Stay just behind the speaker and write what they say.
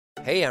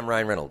Hey, I'm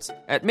Ryan Reynolds.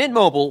 At Mint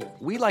Mobile,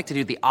 we like to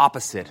do the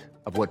opposite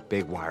of what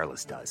Big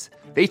Wireless does.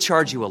 They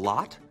charge you a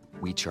lot,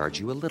 we charge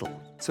you a little.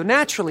 So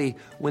naturally,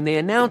 when they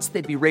announced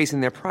they'd be raising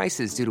their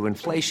prices due to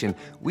inflation,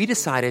 we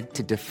decided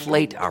to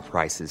deflate our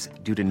prices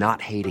due to not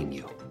hating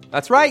you.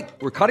 That's right.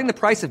 We're cutting the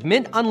price of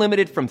Mint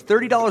Unlimited from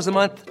 $30 a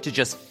month to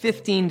just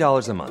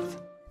 $15 a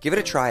month. Give it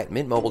a try at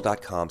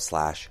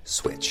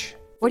mintmobile.com/switch.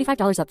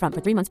 $45 up front for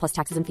 3 months plus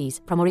taxes and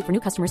fees. Promo rate for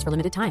new customers for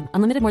limited time.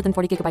 Unlimited more than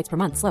 40 gigabytes per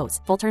month. Slows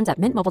full terms at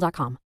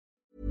mintmobile.com.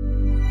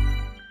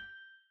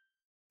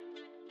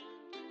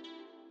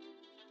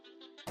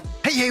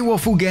 Hey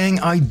Waffle Gang,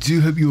 I do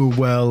hope you are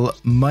well.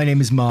 My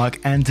name is Mark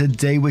and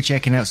today we're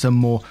checking out some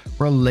more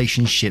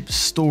relationship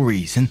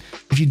stories. And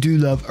if you do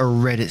love a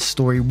Reddit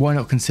story, why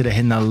not consider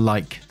hitting that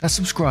like, that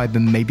subscribe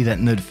and maybe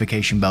that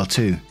notification bell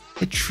too.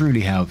 It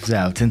truly helps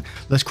out. And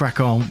let's crack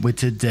on with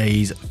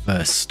today's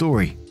first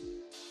story.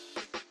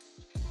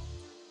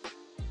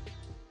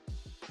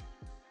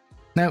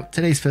 Now,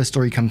 today's first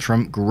story comes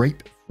from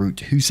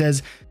Grapefruit, who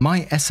says,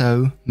 "My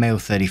SO, male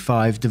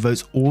 35,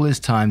 devotes all his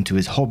time to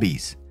his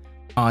hobbies.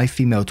 I,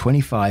 female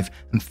 25,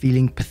 am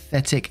feeling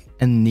pathetic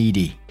and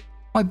needy.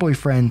 My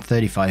boyfriend,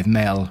 35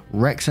 male,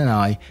 Rex, and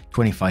I,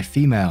 25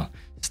 female,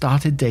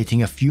 started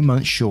dating a few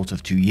months short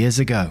of 2 years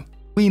ago.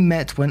 We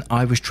met when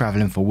I was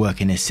traveling for work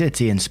in his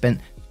city and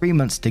spent 3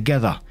 months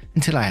together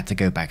until I had to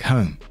go back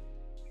home.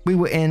 We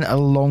were in a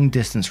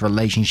long-distance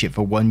relationship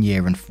for 1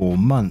 year and 4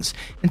 months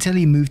until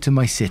he moved to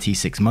my city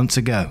 6 months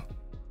ago.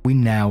 We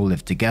now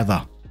live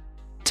together.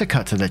 To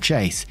cut to the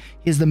chase,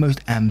 he is the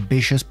most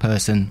ambitious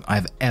person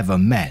I've ever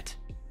met.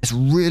 It's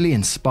really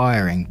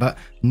inspiring, but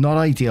not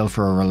ideal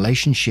for a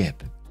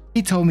relationship.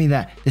 He told me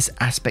that this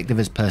aspect of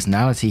his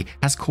personality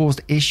has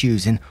caused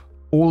issues in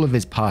all of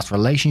his past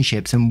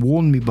relationships and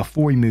warned me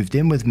before he moved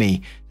in with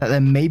me that there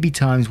may be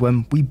times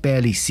when we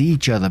barely see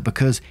each other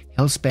because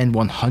he'll spend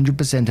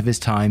 100% of his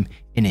time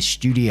in his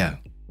studio.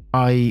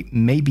 I,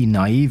 maybe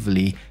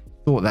naively,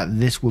 thought that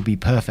this would be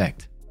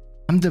perfect.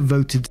 I'm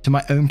devoted to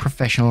my own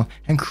professional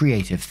and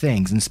creative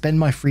things and spend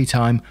my free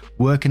time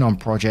working on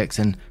projects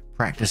and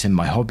practicing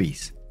my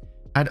hobbies.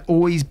 I'd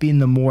always been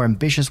the more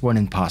ambitious one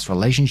in past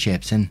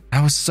relationships, and I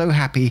was so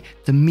happy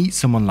to meet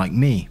someone like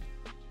me.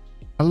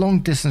 A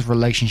long-distance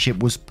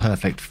relationship was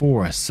perfect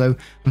for us, so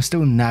I'm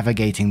still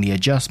navigating the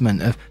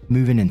adjustment of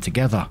moving in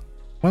together.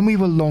 When we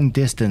were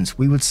long-distance,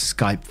 we would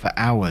Skype for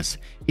hours,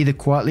 either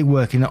quietly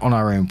working on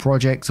our own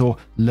projects or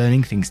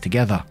learning things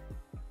together.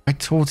 I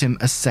taught him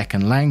a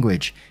second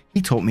language,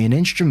 he taught me an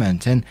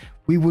instrument, and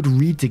we would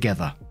read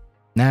together.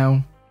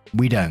 Now,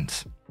 we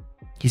don't.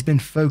 He's been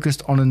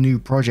focused on a new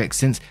project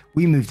since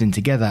we moved in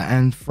together,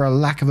 and for a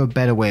lack of a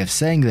better way of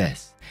saying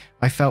this,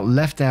 I felt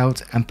left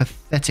out and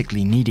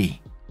pathetically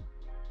needy.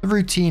 The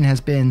routine has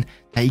been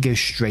that he goes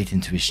straight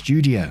into his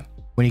studio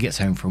when he gets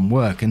home from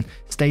work and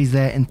stays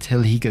there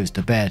until he goes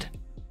to bed.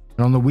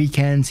 And on the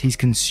weekends, he's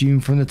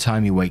consumed from the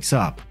time he wakes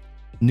up,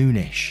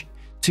 noonish,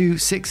 to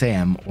 6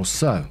 a.m. or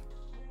so.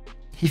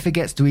 He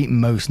forgets to eat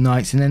most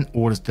nights and then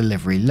orders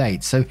delivery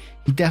late, so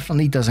he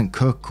definitely doesn't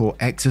cook or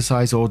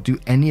exercise or do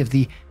any of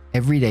the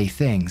everyday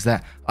things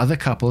that other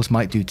couples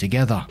might do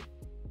together.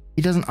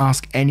 He doesn't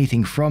ask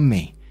anything from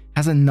me,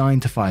 has a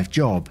 9-to-5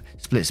 job,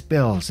 splits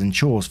bills and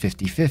chores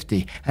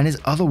 50-50, and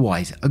is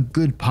otherwise a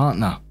good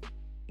partner.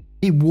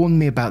 He warned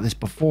me about this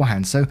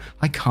beforehand, so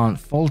I can't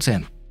fault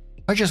him.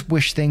 I just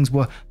wish things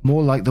were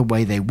more like the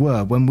way they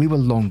were when we were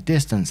long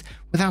distance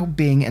without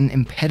being an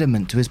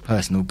impediment to his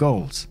personal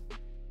goals.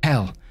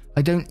 Hell,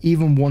 I don't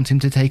even want him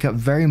to take up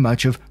very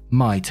much of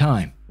my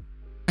time.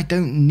 I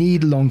don't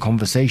need long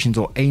conversations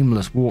or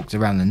aimless walks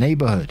around the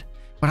neighborhood,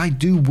 but I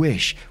do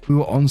wish we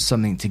were on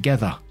something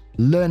together,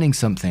 learning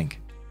something.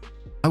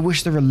 I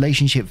wish the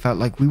relationship felt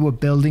like we were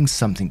building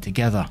something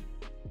together.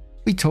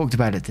 We talked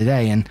about it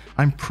today and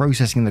I'm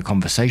processing the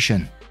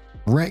conversation.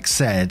 Rex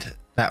said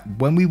that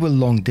when we were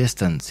long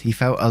distance, he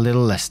felt a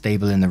little less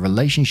stable in the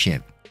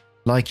relationship,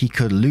 like he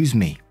could lose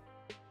me.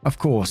 Of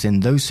course, in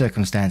those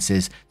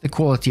circumstances, the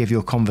quality of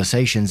your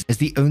conversations is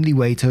the only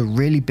way to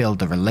really build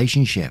the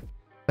relationship.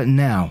 But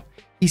now,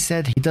 he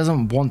said he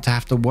doesn't want to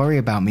have to worry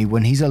about me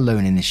when he's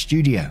alone in his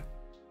studio.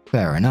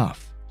 Fair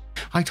enough.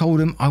 I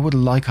told him I would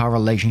like our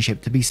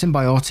relationship to be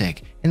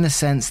symbiotic in the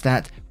sense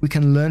that we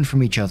can learn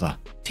from each other,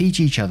 teach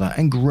each other,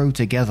 and grow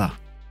together.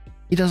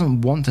 He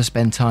doesn't want to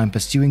spend time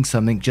pursuing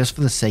something just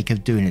for the sake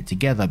of doing it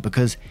together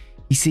because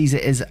he sees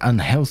it as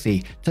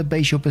unhealthy to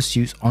base your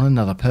pursuits on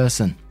another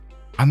person.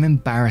 I'm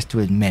embarrassed to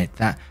admit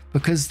that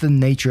because the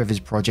nature of his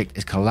project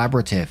is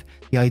collaborative,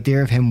 the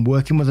idea of him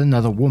working with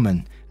another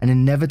woman and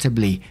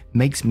inevitably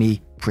makes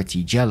me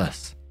pretty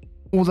jealous,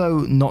 although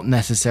not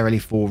necessarily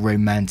for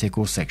romantic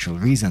or sexual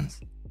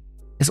reasons.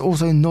 It's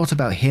also not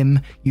about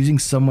him using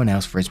someone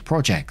else for his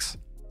projects.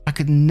 I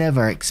could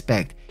never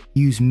expect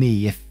he use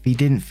me if he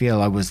didn't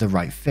feel I was the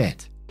right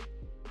fit.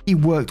 He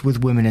worked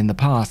with women in the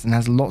past and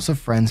has lots of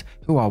friends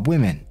who are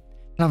women,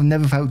 and I've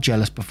never felt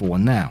jealous before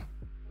now.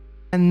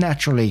 And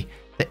naturally,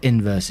 the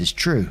inverse is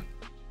true.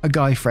 A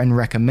guy friend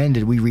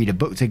recommended we read a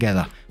book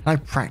together, and I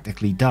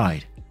practically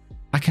died.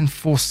 I can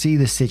foresee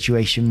the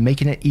situation,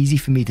 making it easy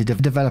for me to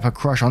develop a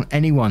crush on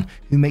anyone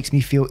who makes me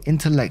feel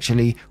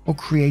intellectually or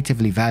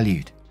creatively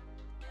valued.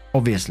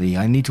 Obviously,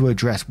 I need to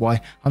address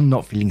why I'm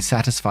not feeling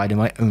satisfied in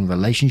my own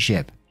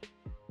relationship.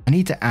 I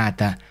need to add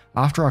that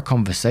after our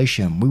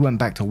conversation, we went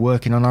back to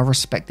working on our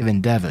respective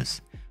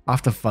endeavors,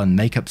 after fun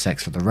makeup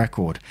sex for the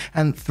record,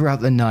 and throughout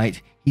the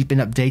night, he's been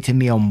updating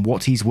me on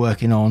what he's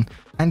working on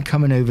and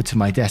coming over to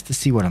my desk to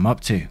see what I'm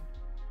up to.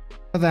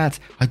 For that,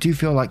 I do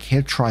feel like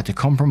he'll try to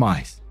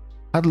compromise.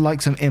 I'd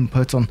like some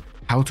input on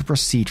how to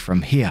proceed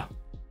from here.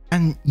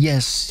 And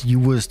yes, you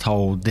was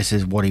told this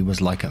is what he was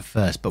like at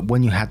first, but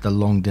when you had the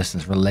long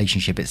distance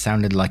relationship, it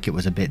sounded like it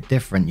was a bit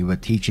different. You were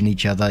teaching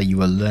each other, you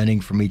were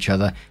learning from each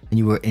other, and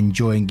you were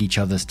enjoying each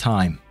other's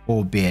time,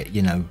 albeit,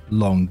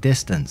 long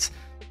distance.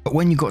 But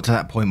when you got to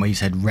that point where you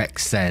said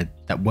Rex said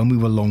that when we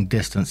were long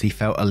distance, he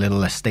felt a little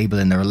less stable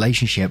in the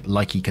relationship,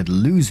 like he could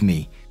lose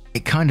me,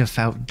 it kind of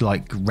felt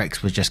like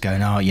Rex was just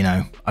going,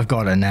 I've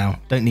got her now,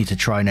 don't need to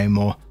try no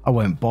more, I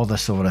won't bother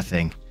sort of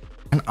thing.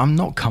 And I'm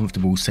not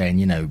comfortable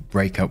saying,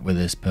 break up with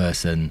this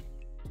person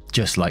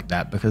just like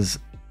that, because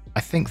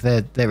I think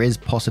there is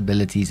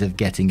possibilities of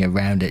getting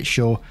around it.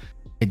 Sure,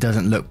 it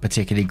doesn't look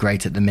particularly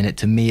great at the minute.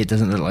 To me, it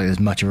doesn't look like there's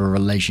much of a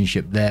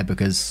relationship there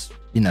because,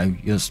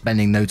 you're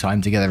spending no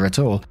time together at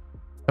all.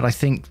 But I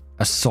think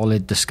a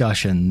solid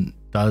discussion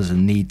does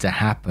need to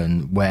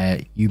happen where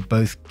you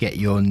both get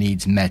your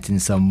needs met in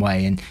some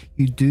way and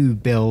you do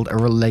build a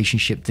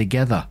relationship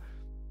together.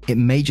 It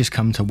may just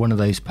come to one of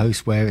those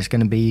posts where it's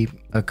going to be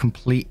a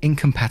complete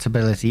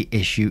incompatibility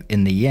issue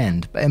in the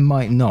end, but it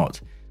might not.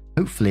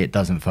 Hopefully it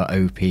doesn't for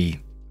OP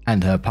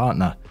and her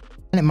partner.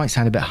 And it might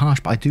sound a bit harsh,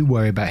 but I do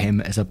worry about him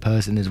as a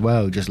person as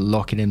well, just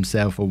locking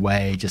himself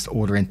away, just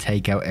ordering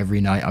takeout every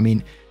night. I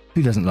mean,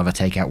 who doesn't love a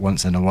takeout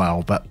once in a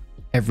while, but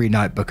every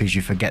night because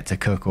you forget to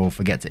cook or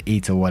forget to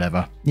eat or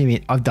whatever. I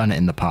mean, I've done it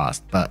in the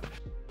past, but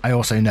I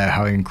also know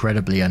how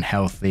incredibly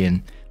unhealthy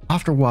and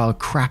after a while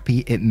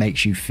crappy it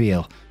makes you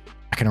feel.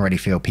 I can already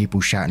feel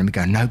people shouting at me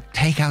going, no,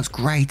 takeout's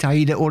great, I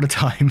eat it all the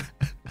time.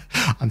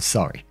 I'm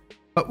sorry.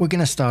 But we're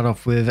going to start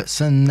off with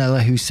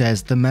Sanella, who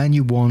says the man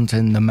you want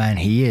and the man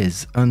he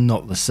is are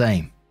not the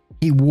same.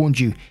 He warned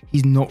you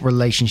he's not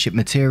relationship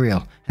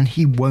material and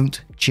he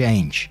won't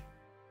change.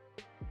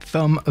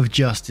 Thumb of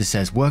Justice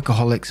says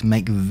workaholics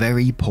make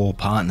very poor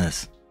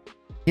partners.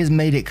 He has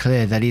made it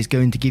clear that he's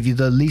going to give you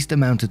the least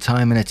amount of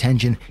time and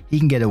attention he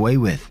can get away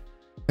with.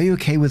 Are you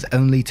okay with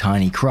only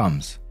tiny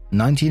crumbs?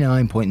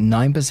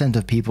 99.9%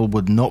 of people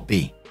would not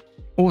be.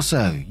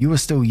 Also, you are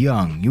still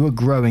young, you are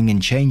growing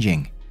and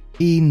changing.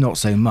 He not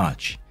so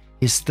much.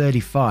 He's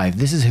 35,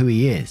 this is who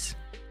he is.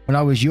 When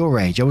I was your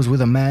age, I was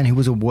with a man who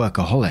was a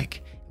workaholic.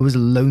 It was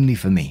lonely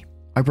for me.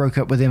 I broke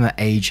up with him at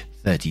age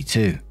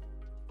 32.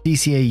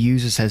 DCA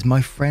user says,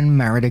 my friend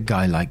married a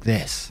guy like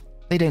this.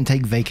 They don't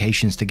take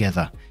vacations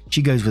together.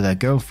 She goes with her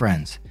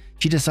girlfriends.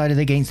 She decided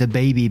against the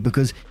baby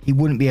because he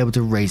wouldn't be able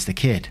to raise the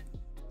kid.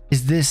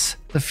 Is this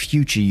the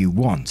future you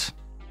want?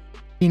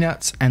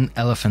 Peanuts and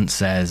Elephant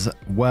says,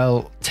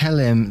 well, tell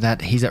him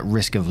that he's at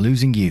risk of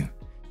losing you.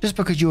 Just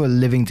because you are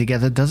living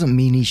together doesn't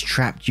mean he's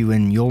trapped you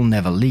and you'll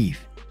never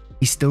leave.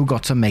 He's still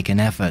got to make an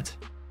effort.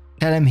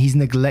 Tell him he's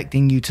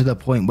neglecting you to the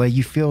point where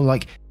you feel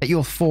like that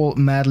you'll fall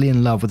madly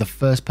in love with the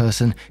first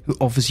person who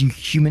offers you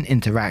human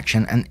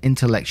interaction and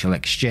intellectual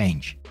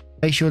exchange.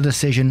 Base your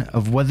decision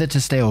of whether to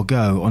stay or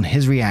go on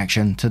his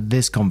reaction to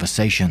this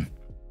conversation.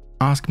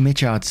 Ask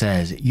Mitchard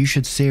says you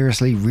should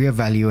seriously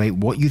reevaluate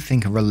what you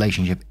think a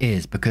relationship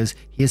is because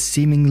he is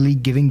seemingly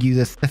giving you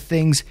the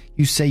things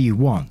you say you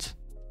want,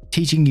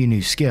 teaching you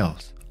new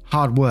skills,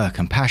 hard work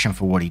and passion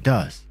for what he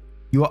does.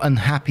 You are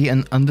unhappy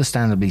and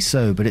understandably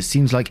so, but it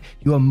seems like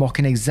you are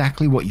mocking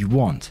exactly what you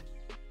want.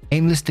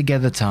 Aimless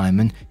together time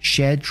and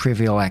shared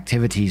trivial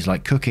activities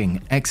like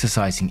cooking,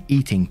 exercising,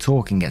 eating,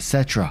 talking,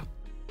 etc.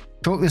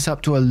 Chalk this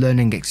up to a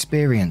learning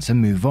experience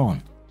and move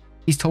on.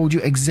 He's told you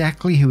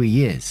exactly who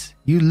he is.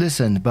 You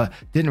listened but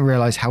didn't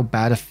realize how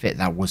bad a fit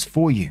that was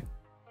for you.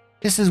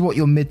 This is what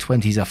your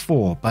mid-20s are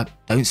for, but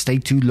don't stay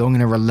too long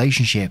in a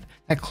relationship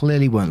that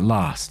clearly won't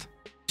last.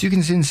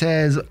 Tukinson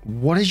says,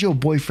 what is your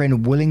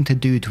boyfriend willing to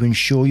do to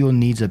ensure your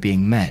needs are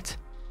being met?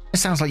 It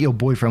sounds like your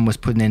boyfriend was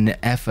putting in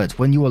the effort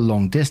when you were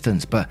long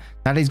distance, but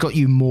that has got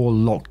you more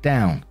locked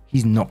down.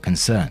 He's not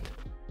concerned.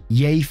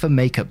 Yay for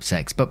makeup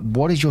sex, but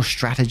what is your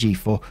strategy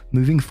for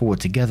moving forward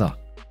together?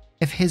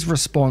 If his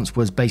response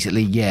was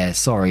basically, yeah,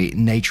 sorry,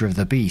 nature of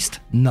the beast,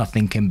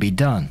 nothing can be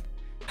done,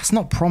 that's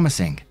not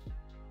promising.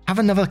 Have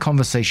another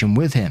conversation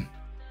with him.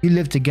 You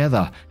live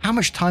together. How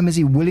much time is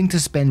he willing to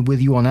spend with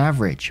you on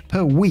average,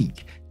 per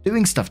week,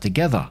 doing stuff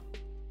together?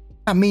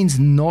 That means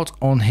not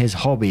on his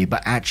hobby,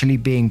 but actually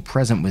being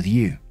present with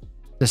you.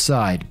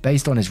 Decide,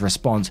 based on his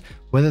response,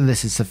 whether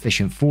this is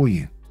sufficient for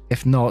you.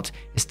 If not,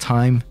 it's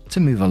time to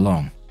move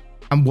along.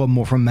 And one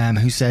more from Mam,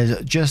 who says,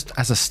 just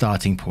as a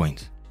starting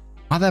point,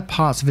 are there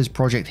parts of his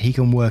project he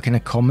can work in a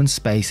common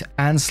space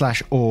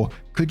and/or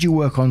could you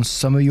work on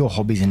some of your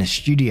hobbies in a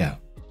studio?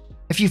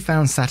 If you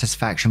found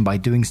satisfaction by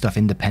doing stuff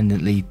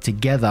independently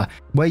together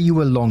where you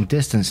were long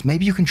distance,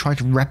 maybe you can try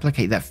to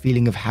replicate that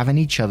feeling of having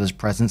each other's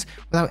presence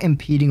without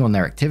impeding on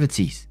their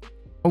activities.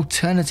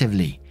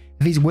 Alternatively,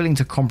 if he's willing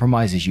to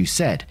compromise as you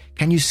said,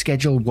 can you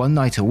schedule one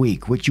night a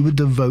week which you would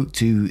devote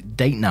to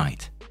date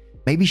night?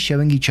 Maybe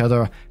showing each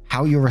other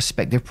how your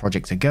respective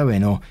projects are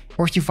going, or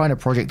if you find a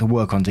project to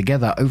work on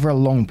together over a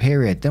long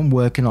period, then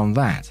working on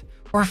that.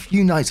 Or a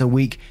few nights a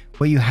week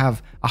where you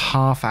have a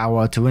half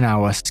hour to an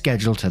hour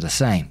scheduled to the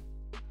same.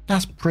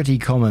 That's pretty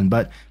common,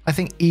 but I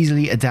think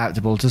easily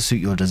adaptable to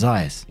suit your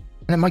desires.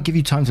 And it might give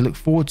you time to look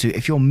forward to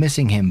if you're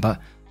missing him, but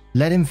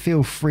let him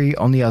feel free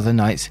on the other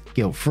nights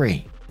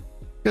guilt-free.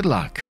 Good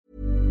luck.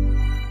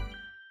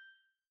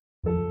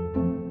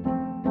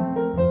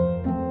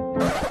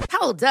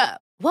 Hold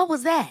up. What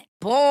was that?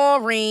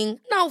 Boring.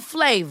 No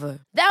flavor.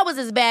 That was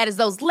as bad as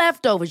those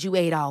leftovers you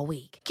ate all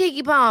week.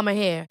 Keke Palmer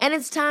here, and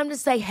it's time to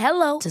say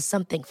hello to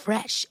something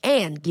fresh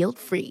and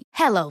guilt-free.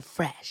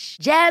 HelloFresh.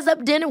 Jazz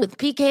up dinner with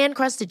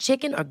pecan-crusted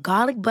chicken or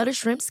garlic butter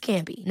shrimp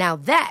scampi. Now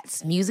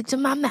that's music to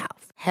my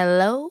mouth.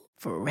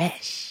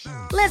 HelloFresh.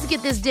 Let's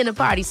get this dinner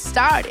party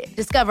started.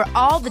 Discover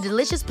all the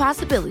delicious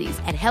possibilities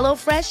at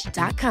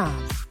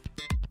HelloFresh.com.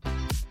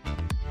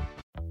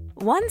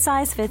 One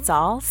size fits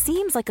all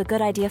seems like a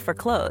good idea for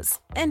clothes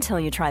until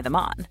you try them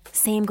on.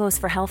 Same goes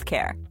for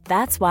healthcare.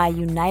 That's why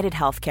United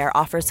Healthcare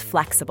offers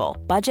flexible,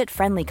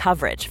 budget-friendly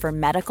coverage for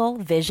medical,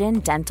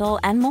 vision,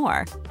 dental, and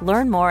more.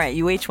 Learn more at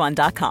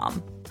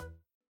uh1.com.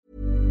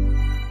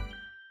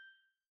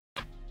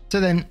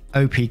 So then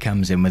OP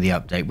comes in with the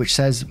update, which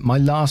says, my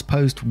last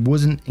post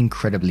wasn't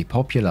incredibly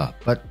popular,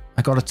 but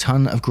I got a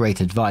ton of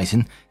great advice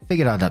and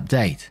figured I'd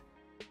update.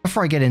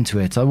 Before I get into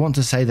it, I want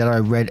to say that I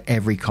read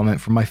every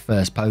comment from my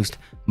first post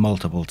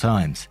multiple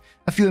times.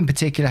 A few in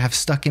particular have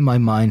stuck in my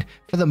mind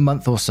for the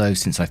month or so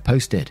since I've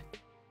posted.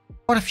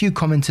 Quite a few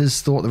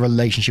commenters thought the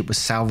relationship was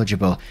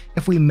salvageable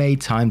if we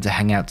made time to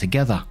hang out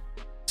together.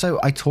 So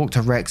I talked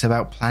to Rex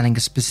about planning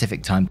a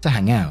specific time to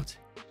hang out.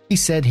 He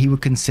said he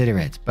would consider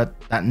it, but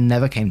that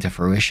never came to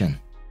fruition.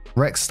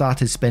 Rex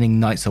started spending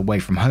nights away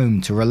from home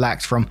to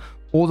relax from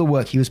all the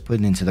work he was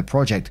putting into the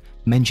project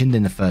mentioned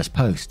in the first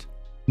post.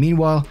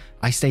 Meanwhile,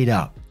 I stayed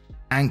up,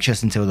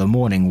 anxious until the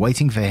morning,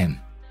 waiting for him.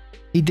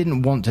 He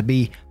didn't want to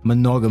be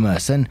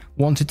monogamous and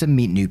wanted to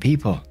meet new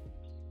people.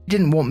 He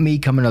didn't want me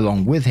coming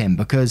along with him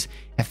because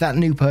if that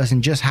new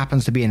person just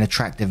happens to be an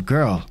attractive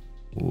girl,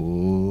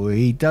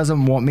 he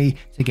doesn't want me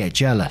to get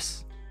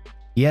jealous.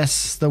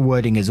 Yes, the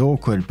wording is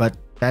awkward, but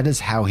that is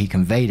how he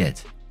conveyed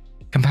it.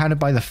 Compounded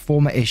by the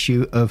former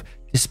issue of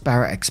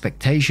disparate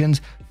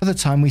expectations for the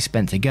time we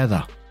spent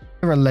together.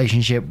 The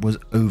relationship was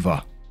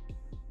over.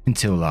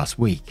 Until last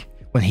week,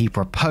 when he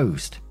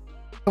proposed.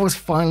 It was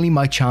finally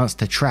my chance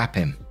to trap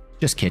him.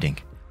 Just kidding.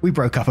 We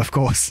broke up, of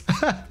course.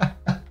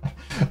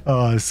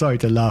 Oh, sorry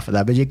to laugh at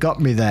that, but you got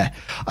me there.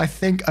 I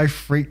think I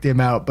freaked him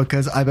out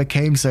because I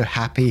became so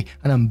happy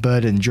and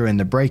unburdened during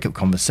the breakup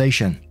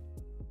conversation.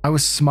 I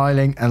was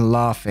smiling and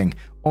laughing,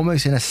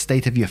 almost in a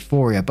state of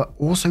euphoria, but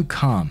also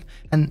calm,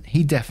 and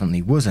he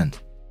definitely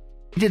wasn't.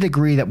 He did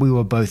agree that we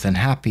were both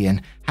unhappy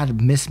and had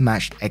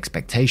mismatched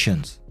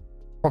expectations.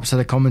 Props to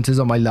the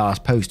commenters on my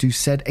last post who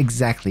said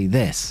exactly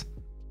this.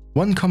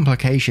 One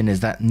complication is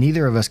that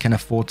neither of us can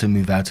afford to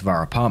move out of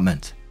our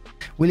apartment.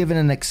 We live in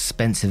an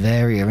expensive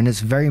area and it's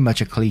very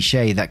much a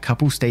cliche that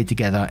couples stay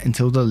together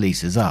until the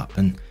lease is up,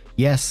 and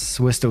yes,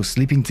 we're still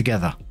sleeping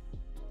together.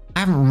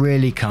 I haven't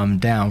really calmed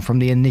down from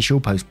the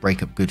initial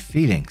post-breakup good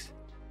feelings.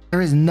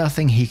 There is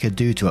nothing he could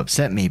do to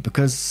upset me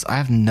because I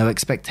have no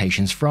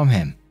expectations from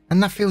him,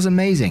 and that feels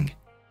amazing.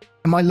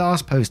 In my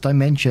last post, I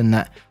mentioned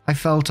that I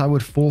felt I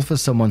would fall for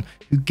someone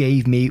who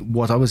gave me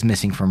what I was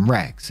missing from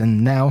Rex,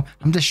 and now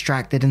I'm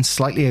distracted and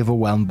slightly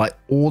overwhelmed by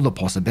all the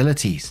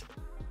possibilities.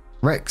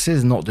 Rex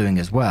is not doing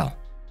as well.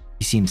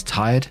 He seems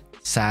tired,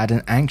 sad,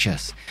 and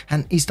anxious,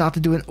 and he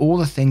started doing all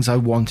the things I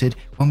wanted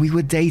when we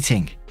were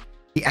dating.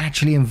 He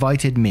actually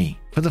invited me,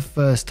 for the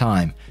first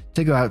time,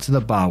 to go out to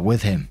the bar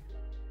with him.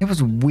 It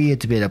was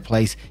weird to be at a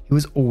place he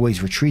was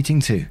always retreating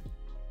to.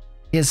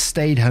 He has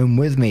stayed home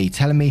with me,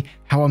 telling me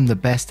how I'm the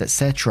best,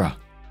 etc.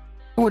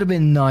 It would have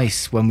been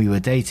nice when we were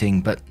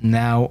dating, but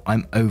now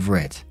I'm over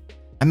it.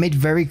 I made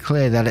very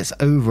clear that it's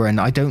over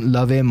and I don't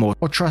love him or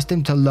trust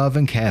him to love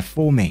and care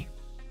for me.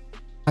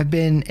 I've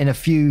been in a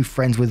few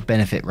friends with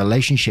benefit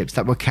relationships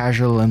that were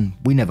casual and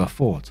we never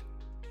fought.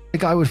 The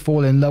guy would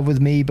fall in love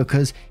with me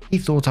because he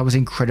thought I was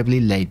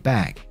incredibly laid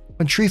back,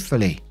 when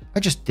truthfully,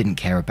 I just didn't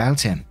care about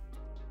him.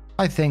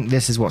 I think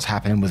this is what's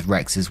happening with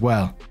Rex as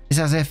well. It's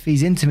as if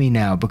he's into me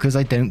now because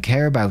I don't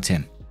care about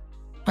him.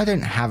 I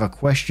don't have a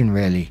question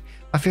really.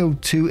 I feel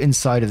too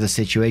inside of the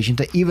situation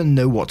to even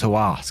know what to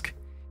ask.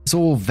 It's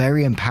all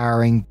very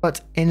empowering,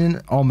 but in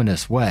an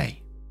ominous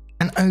way.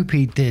 And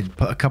OP did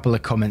put a couple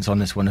of comments on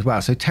this one as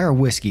well. So Terra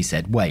Whiskey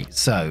said, wait,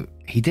 so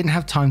he didn't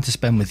have time to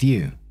spend with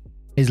you,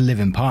 his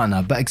living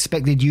partner, but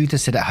expected you to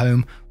sit at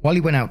home while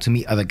he went out to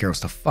meet other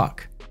girls to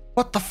fuck?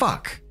 What the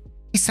fuck?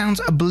 He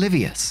sounds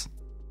oblivious.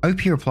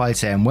 OP replied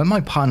saying, when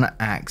my partner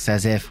acts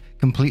as if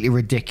completely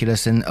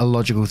ridiculous and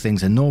illogical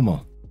things are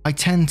normal. I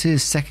tend to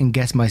second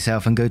guess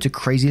myself and go to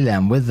crazy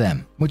land with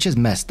them, which is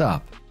messed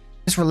up.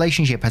 This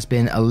relationship has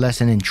been a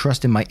lesson in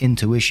trusting my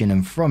intuition,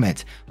 and from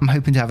it, I'm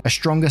hoping to have a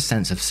stronger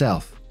sense of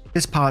self.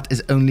 This part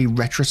is only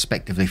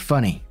retrospectively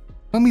funny.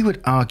 When we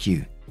would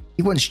argue,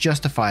 he once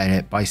justified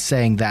it by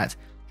saying that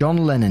John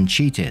Lennon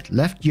cheated,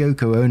 left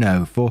Yoko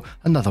Ono for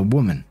another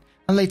woman,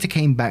 and later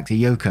came back to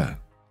Yoko.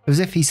 As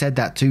if he said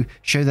that to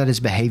show that his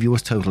behavior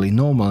was totally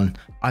normal and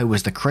I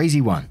was the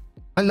crazy one.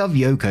 I love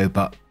Yoko,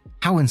 but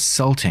how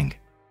insulting.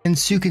 And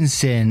Sukin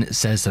Sin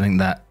says something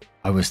that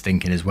I was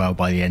thinking as well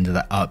by the end of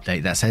that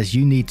update, that says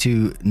you need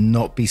to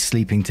not be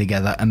sleeping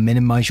together and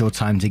minimize your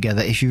time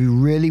together if you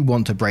really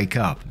want to break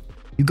up.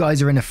 You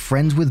guys are in a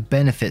friends with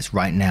benefits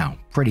right now,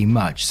 pretty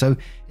much, so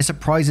it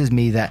surprises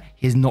me that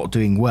he's not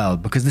doing well,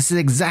 because this is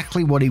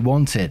exactly what he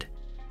wanted.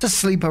 To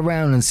sleep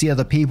around and see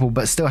other people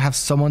but still have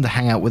someone to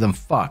hang out with and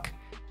fuck.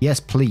 Yes,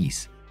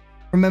 please.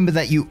 Remember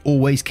that you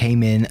always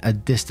came in a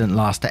distant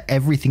last to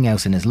everything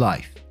else in his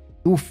life.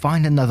 He will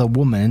find another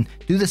woman and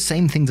do the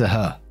same thing to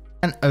her.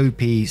 And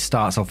OP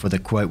starts off with a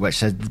quote which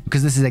says,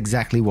 because this is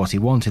exactly what he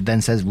wanted,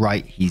 then says,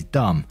 right, he's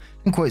dumb.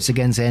 And quotes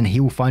again saying he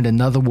will find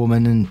another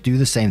woman and do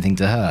the same thing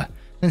to her.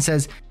 Then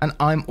says, and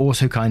I'm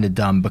also kind of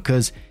dumb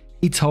because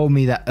he told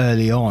me that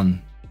early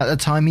on. At the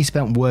time he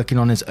spent working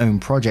on his own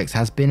projects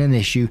has been an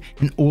issue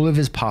in all of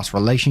his past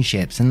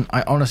relationships, and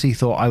I honestly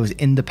thought I was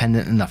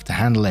independent enough to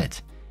handle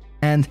it.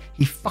 And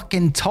he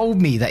fucking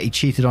told me that he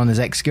cheated on his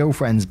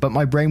ex-girlfriends, but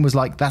my brain was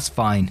like, that's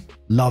fine,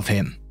 love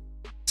him.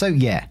 So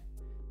yeah,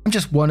 I'm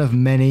just one of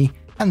many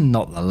and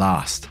not the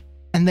last.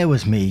 And there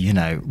was me,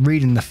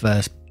 reading the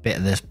first bit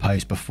of this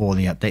post before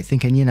the update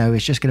thinking,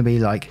 it's just going to be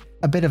like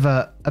a bit of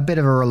a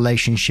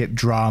relationship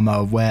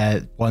drama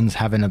where one's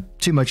having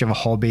too much of a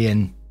hobby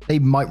and they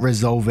might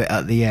resolve it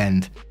at the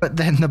end. But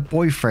then the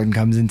boyfriend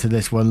comes into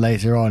this one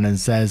later on and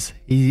says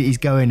he's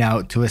going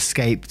out to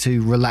escape,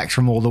 to relax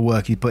from all the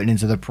work he's putting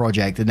into the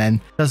project, and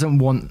then doesn't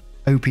want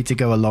OP to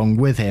go along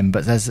with him,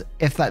 but says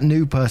if that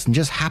new person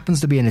just happens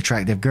to be an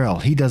attractive girl,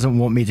 he doesn't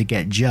want me to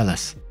get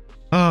jealous.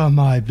 Oh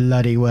my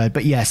bloody word.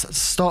 But yes,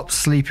 stop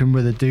sleeping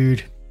with a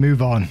dude.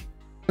 Move on.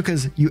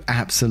 Because you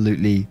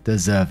absolutely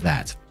deserve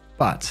that.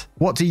 But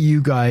what do you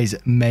guys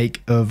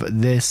make of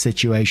this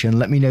situation?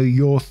 Let me know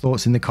your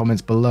thoughts in the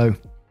comments below.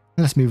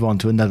 Let's move on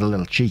to another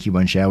little cheeky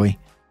one, shall we?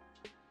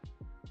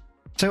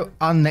 So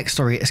our next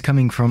story is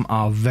coming from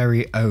our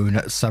very own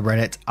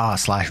subreddit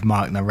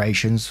r/Mark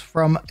Narrations,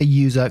 from a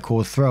user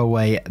called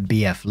Throwaway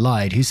BF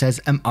Lied, who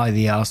says, am I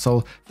the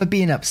arsehole for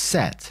being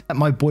upset that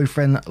my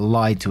boyfriend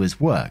lied to his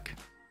work?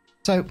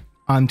 So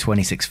I'm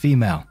 26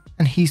 female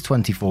and he's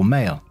 24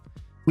 male.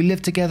 We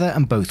live together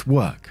and both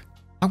work.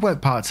 I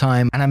work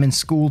part-time and I'm in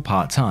school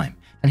part-time,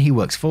 and he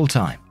works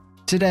full-time.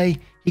 Today,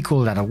 he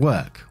called out of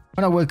work.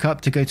 When I woke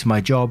up to go to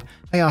my job,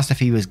 I asked if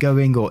he was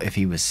going or if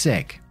he was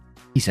sick.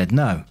 He said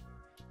no.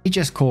 He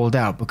just called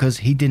out because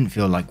he didn't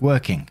feel like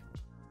working.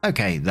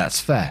 Okay, that's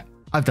fair.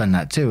 I've done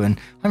that too,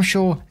 and I'm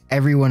sure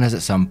everyone has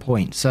at some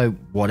point, so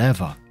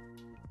whatever.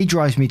 He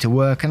drives me to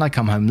work and I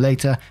come home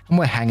later and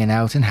we're hanging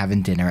out and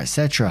having dinner,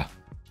 etc.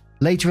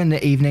 Later in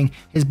the evening,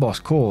 his boss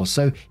calls,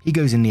 so he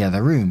goes in the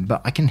other room,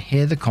 but I can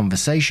hear the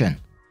conversation.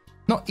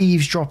 Not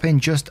eavesdropping,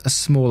 just a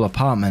small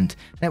apartment,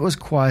 and it was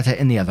quieter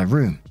in the other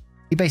room.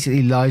 He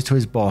basically lies to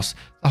his boss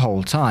the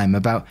whole time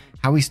about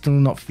how he's still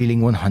not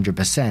feeling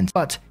 100%,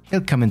 but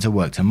he'll come into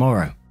work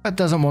tomorrow, but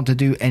doesn't want to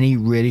do any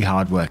really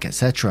hard work,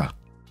 etc.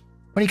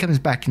 When he comes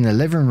back in the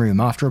living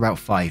room after about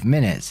 5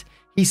 minutes,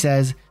 he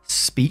says,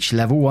 speech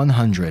level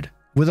 100,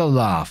 with a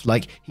laugh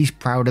like he's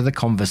proud of the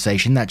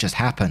conversation that just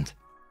happened.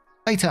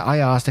 Later, I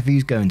asked if he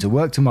was going to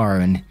work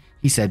tomorrow, and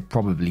he said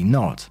probably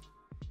not.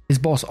 His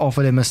boss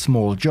offered him a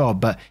small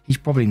job, but he's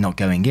probably not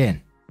going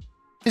in.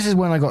 This is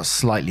when I got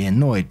slightly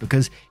annoyed,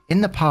 because in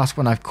the past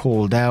when I've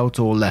called out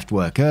or left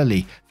work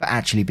early for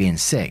actually being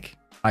sick,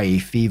 i.e.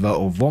 fever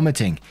or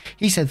vomiting,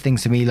 he said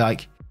things to me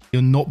like,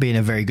 you're not being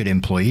a very good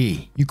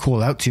employee, you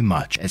call out too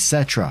much,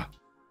 etc.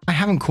 I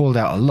haven't called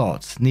out a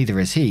lot, neither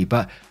has he,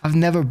 but I've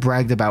never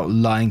bragged about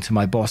lying to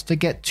my boss to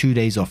get 2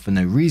 days off for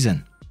no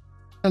reason.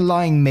 The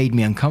lying made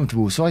me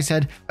uncomfortable, so I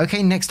said,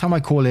 okay, next time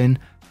I call in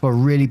for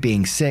really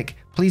being sick,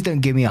 please don't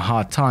give me a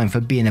hard time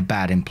for being a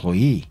bad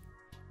employee,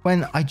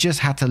 when I just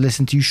had to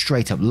listen to you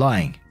straight up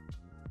lying.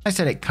 I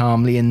said it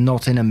calmly and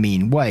not in a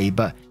mean way,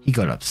 but he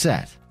got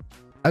upset.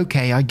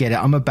 Okay, I get it,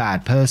 I'm a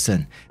bad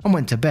person, and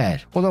went to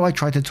bed, although I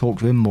tried to talk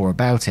to him more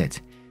about it,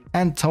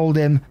 and told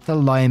him the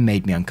lying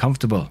made me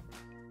uncomfortable.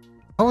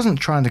 I wasn't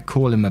trying to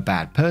call him a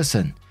bad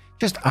person,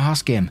 just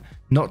ask him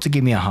not to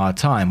give me a hard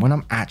time when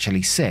I'm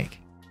actually sick.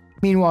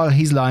 Meanwhile,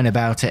 he's lying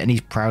about it and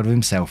he's proud of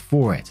himself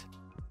for it.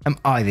 Am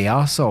I the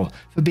arsehole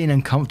for being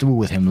uncomfortable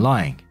with him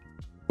lying?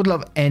 Would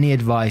love any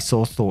advice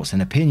or thoughts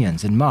and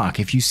opinions, and Mark,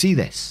 if you see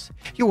this,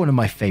 you're one of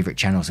my favourite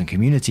channels and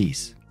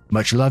communities.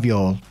 Much love,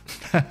 y'all.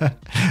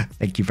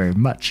 Thank you very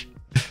much.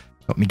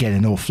 Got me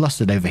getting all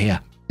flustered over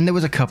here. And there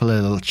was a couple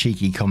of little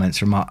cheeky comments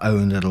from our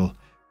own little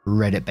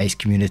Reddit-based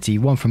community.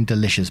 One from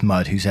Delicious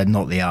Mud, who said,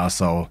 not the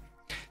arsehole.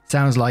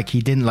 Sounds like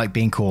he didn't like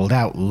being called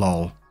out,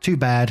 lol. Too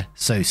bad,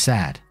 so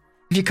sad.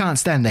 If you can't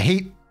stand the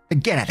heat, then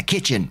get out of the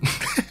kitchen.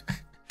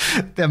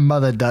 The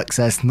mother duck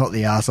says, not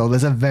the arsehole.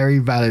 There's a very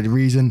valid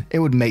reason it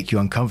would make you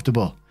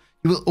uncomfortable.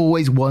 You will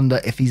always wonder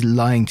if he's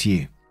lying to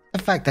you. The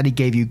fact that he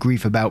gave you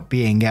grief about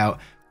being out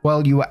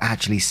while you were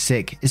actually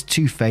sick is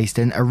two-faced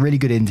and a really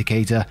good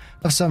indicator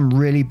of some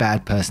really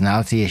bad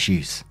personality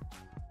issues.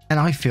 And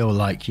I feel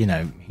like, he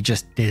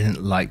just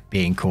didn't like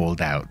being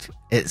called out.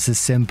 It's as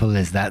simple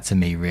as that to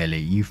me, really.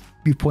 You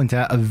point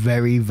out a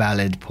very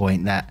valid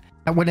point that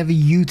whenever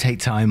you take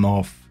time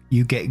off,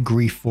 you get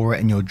grief for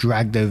it and you're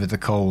dragged over the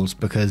coals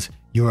because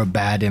you're a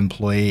bad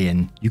employee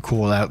and you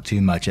call out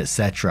too much,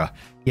 etc.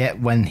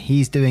 Yet when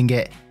he's doing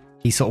it,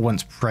 he sort of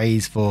wants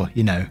praise for,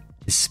 his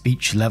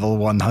speech level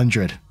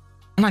 100.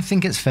 And I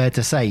think it's fair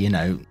to say,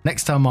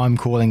 next time I'm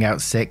calling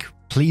out sick,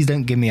 please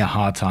don't give me a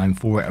hard time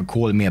for it or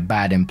calling me a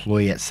bad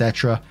employee,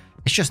 etc.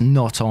 It's just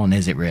not on,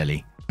 is it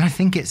really? And I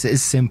think it's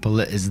as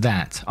simple as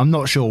that. I'm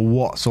not sure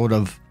what sort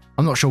of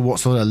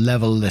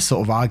level this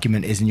sort of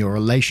argument is in your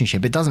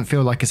relationship. It doesn't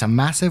feel like it's a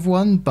massive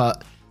one,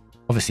 but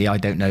obviously I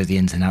don't know the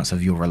ins and outs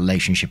of your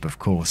relationship, of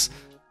course.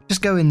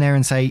 Just go in there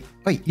and say,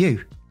 wait,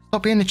 you,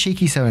 stop being a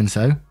cheeky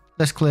so-and-so.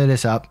 Let's clear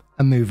this up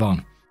and move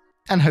on.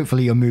 And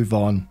hopefully you'll move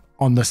on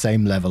the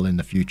same level in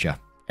the future.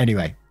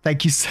 Anyway,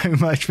 thank you so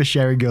much for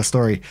sharing your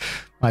story.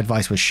 My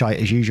advice was shite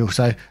as usual,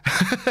 so.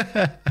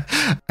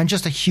 And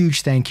just a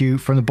huge thank you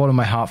from the bottom of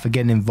my heart for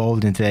getting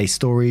involved in today's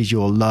stories.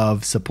 Your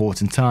love,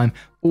 support, and time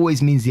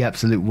always means the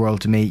absolute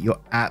world to me. You're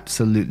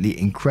absolutely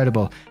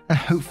incredible. And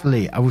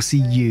hopefully I will see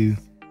you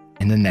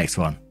in the next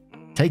one.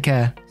 Take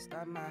care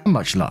and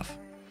much love.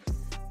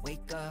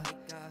 Wake up,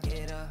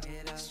 get up,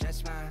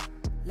 stretch my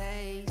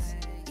legs,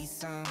 eat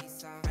some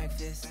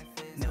breakfast,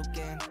 milk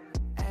and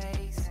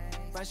eggs,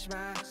 brush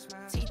my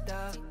teeth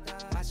up,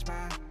 wash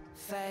my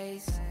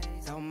face,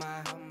 throw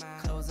my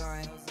clothes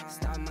on,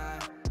 start my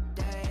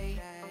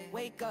day.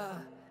 Wake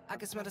up, I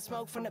can smell the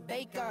smoke from the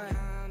bacon.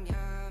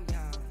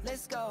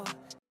 Let's go.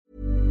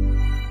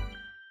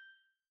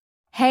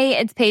 Hey,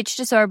 it's Paige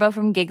DeSorbo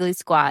from Giggly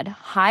Squad.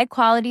 High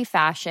quality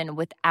fashion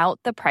without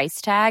the price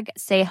tag.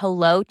 Say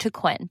hello to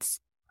Quince.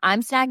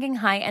 I'm snagging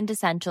high-end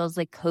essentials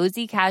like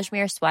cozy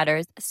cashmere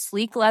sweaters,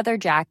 sleek leather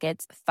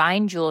jackets,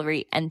 fine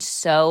jewelry, and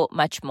so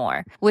much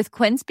more. With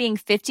Quince being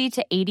 50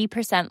 to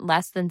 80%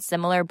 less than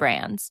similar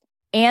brands.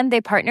 And they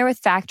partner with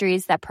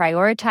factories that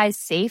prioritize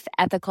safe,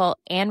 ethical,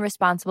 and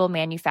responsible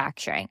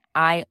manufacturing.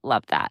 I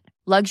love that.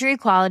 Luxury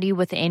quality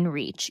within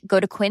reach. Go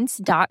to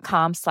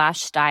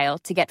quince.com/style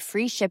to get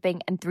free shipping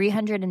and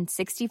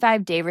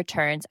 365-day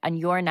returns on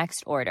your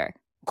next order.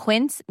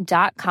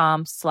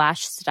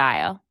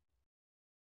 Quince.com/style.